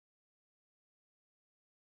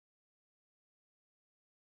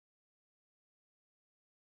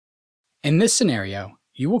In this scenario,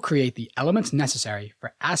 you will create the elements necessary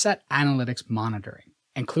for asset analytics monitoring,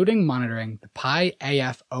 including monitoring the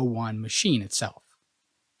PI-AF01 machine itself.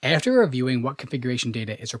 After reviewing what configuration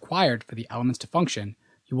data is required for the elements to function,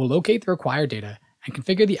 you will locate the required data and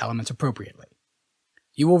configure the elements appropriately.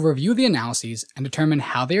 You will review the analyses and determine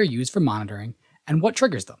how they are used for monitoring and what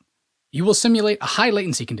triggers them. You will simulate a high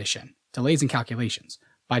latency condition, delays in calculations,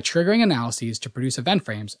 by triggering analyses to produce event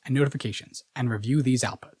frames and notifications, and review these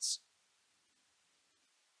outputs.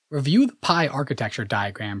 Review the Pi architecture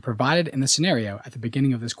diagram provided in the scenario at the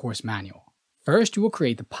beginning of this course manual. First, you will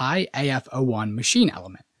create the PI-AF01 machine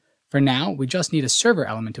element. For now, we just need a server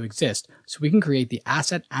element to exist so we can create the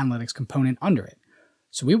asset analytics component under it.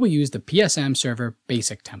 So we will use the PSM server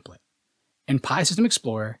basic template. In Pi System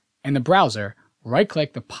Explorer, in the browser,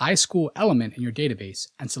 right-click the Pi School element in your database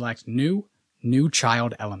and select New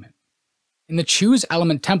Child Element. In the Choose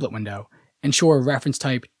Element template window, ensure reference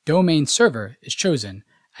type Domain Server is chosen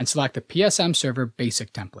and select the PSM server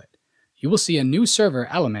basic template. You will see a new server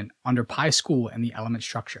element under Pi School in the element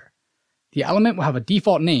structure. The element will have a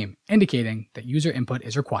default name indicating that user input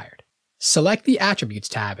is required. Select the Attributes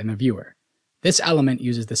tab in the viewer. This element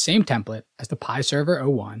uses the same template as the Pi Server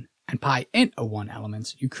 01 and Pi Int 01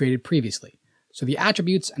 elements you created previously, so the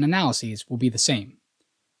attributes and analyses will be the same.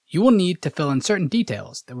 You will need to fill in certain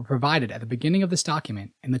details that were provided at the beginning of this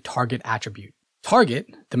document in the target attribute. Target,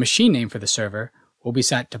 the machine name for the server, will be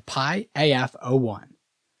set to PI-AF01.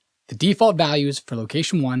 The default values for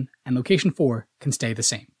location 1 and location 4 can stay the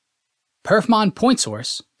same. Perfmon point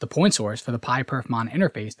source, the point source for the Pi Perfmon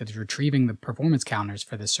interface that is retrieving the performance counters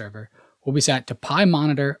for this server, will be set to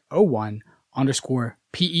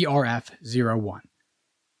PiMonitor01_PERF01.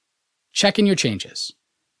 Check in your changes.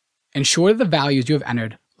 Ensure that the values you have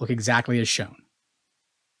entered look exactly as shown.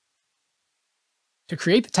 To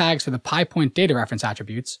create the tags for the PiPoint data reference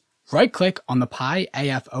attributes, right-click on the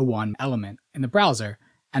PI-AF01 element in the browser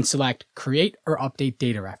and select Create or Update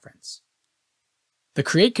Data Reference. The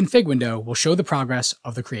Create Config window will show the progress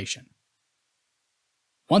of the creation.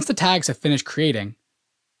 Once the tags have finished creating,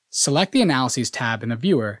 select the Analyses tab in the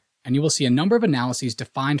viewer and you will see a number of analyses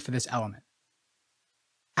defined for this element.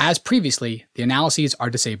 As previously, the analyses are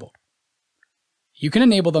disabled. You can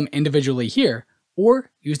enable them individually here,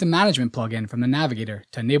 or use the management plugin from the navigator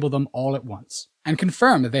to enable them all at once, and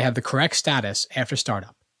confirm that they have the correct status after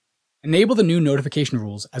startup. Enable the new notification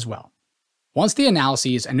rules as well. Once the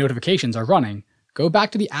analyses and notifications are running, go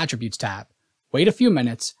back to the Attributes tab, wait a few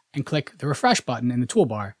minutes, and click the Refresh button in the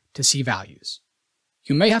toolbar to see values.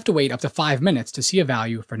 You may have to wait up to 5 minutes to see a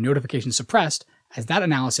value for notification suppressed, as that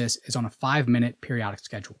analysis is on a 5-minute periodic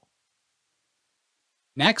schedule.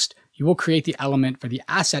 Next, you will create the element for the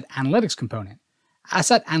Asset Analytics component.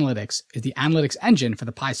 Asset Analytics is the analytics engine for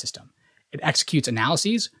the Pi system. It executes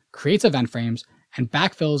analyses, creates event frames, and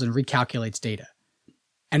backfills and recalculates data.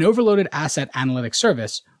 An overloaded Asset Analytics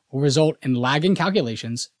service will result in lagging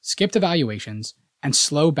calculations, skipped evaluations, and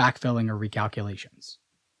slow backfilling or recalculations.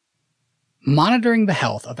 Monitoring the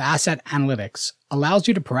health of Asset Analytics allows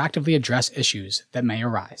you to proactively address issues that may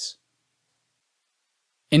arise.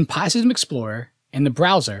 In Pi System Explorer, in the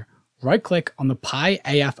browser, right-click on the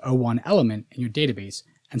PI-AF01 element in your database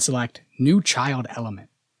and select New Child Element.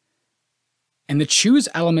 In the Choose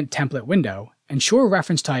Element template window, ensure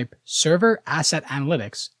reference type Server Asset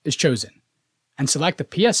Analytics is chosen, and select the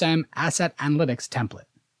PSM Asset Analytics template.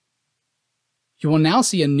 You will now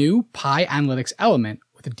see a new Pi Analytics element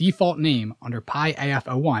with a default name under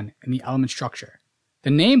PI-AF01 in the element structure. The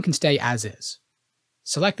name can stay as is.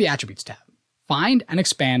 Select the Attributes tab. Find and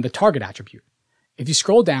expand the target attribute. If you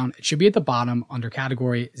scroll down, it should be at the bottom under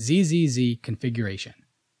category ZZZ Configuration.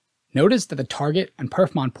 Notice that the target and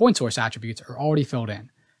Perfmon point source attributes are already filled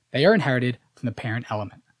in. They are inherited from the parent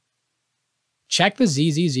element. Check the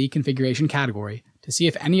ZZZ configuration category to see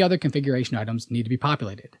if any other configuration items need to be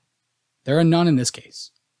populated. There are none in this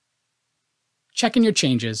case. Check in your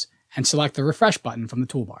changes and select the Refresh button from the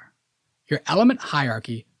toolbar. Your element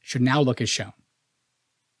hierarchy should now look as shown.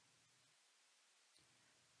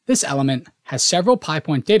 This element has several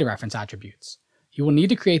PiPoint data reference attributes. You will need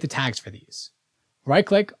to create the tags for these.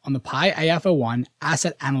 Right-click on the PI-AF01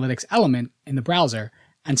 Asset Analytics element in the browser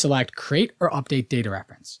and select Create or Update Data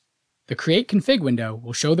Reference. The Create Config window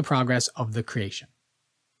will show the progress of the creation.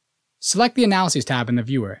 Select the Analyses tab in the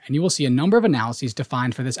viewer and you will see a number of analyses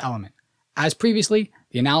defined for this element. As previously,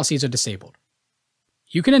 the analyses are disabled.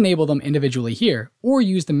 You can enable them individually here or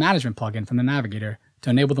use the management plugin from the navigator to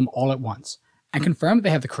enable them all at once and confirm that they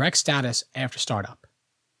have the correct status after startup.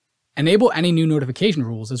 Enable any new notification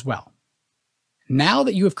rules as well. Now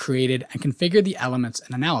that you have created and configured the elements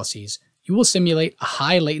and analyses, you will simulate a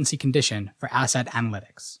high latency condition for asset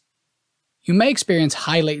analytics. You may experience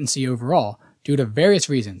high latency overall due to various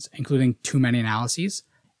reasons, including too many analyses,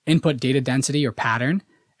 input data density or pattern,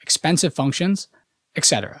 expensive functions,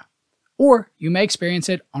 etc. Or you may experience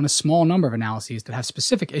it on a small number of analyses that have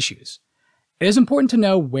specific issues. It is important to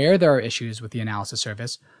know where there are issues with the analysis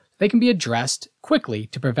service so they can be addressed quickly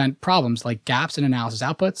to prevent problems like gaps in analysis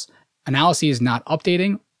outputs, analyses not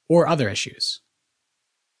updating, or other issues.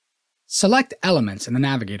 Select Elements in the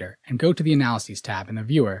Navigator and go to the Analyses tab in the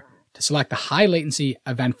viewer to select the High Latency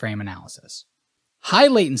Event Frame Analysis. High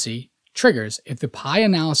latency triggers if the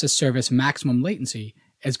PyAnalysis service maximum latency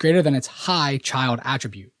is greater than its high child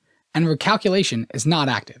attribute, and recalculation is not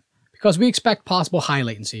active, because we expect possible high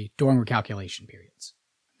latency during recalculation periods.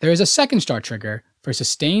 There is a second start trigger for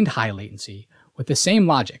sustained high latency with the same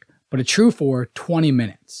logic, but a true for 20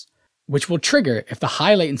 minutes, which will trigger if the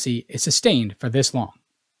high latency is sustained for this long.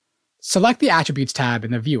 Select the Attributes tab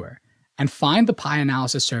in the viewer and find the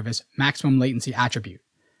PyAnalysis service maximum latency attribute.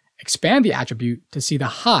 Expand the attribute to see the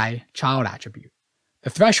high child attribute.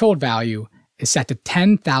 The threshold value is set to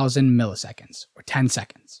 10,000 milliseconds, or 10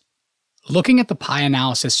 seconds. Looking at the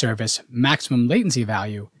PyAnalysis service maximum latency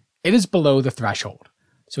value, it is below the threshold,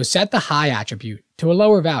 so set the high attribute to a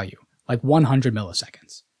lower value, like 100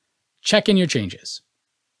 milliseconds. Check in your changes.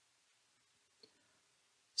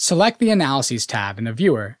 Select the Analyses tab in the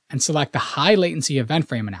viewer and select the High Latency Event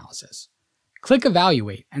Frame Analysis. Click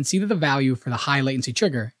Evaluate and see that the value for the high latency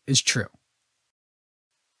trigger is true.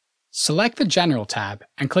 Select the General tab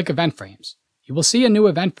and click Event Frames. You will see a new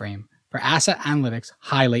event frame for Asset Analytics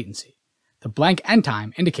High Latency. The blank end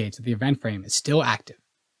time indicates that the event frame is still active.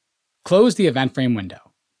 Close the event frame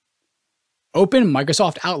window. Open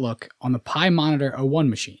Microsoft Outlook on the PyMonitor 01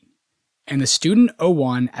 machine. In the Student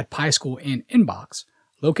 01 at PySchool in inbox,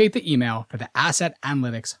 locate the email for the Asset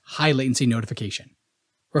Analytics High Latency notification.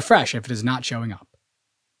 Refresh if it is not showing up.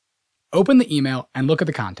 Open the email and look at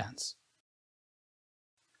the contents.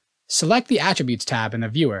 Select the Attributes tab in the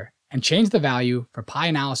viewer and change the value for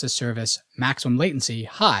PyAnalysis service maximum latency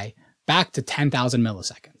high back to 10,000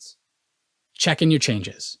 milliseconds. Check in your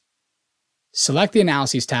changes. Select the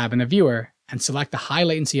Analyses tab in the viewer and select the High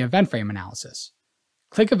Latency Event Frame Analysis.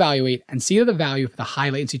 Click Evaluate and see that the value for the high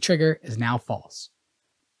latency trigger is now false.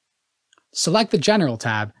 Select the General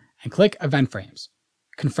tab and click Event Frames.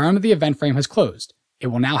 Confirm that the event frame has closed. It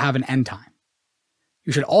will now have an end time.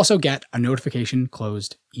 You should also get a notification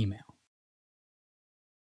closed email.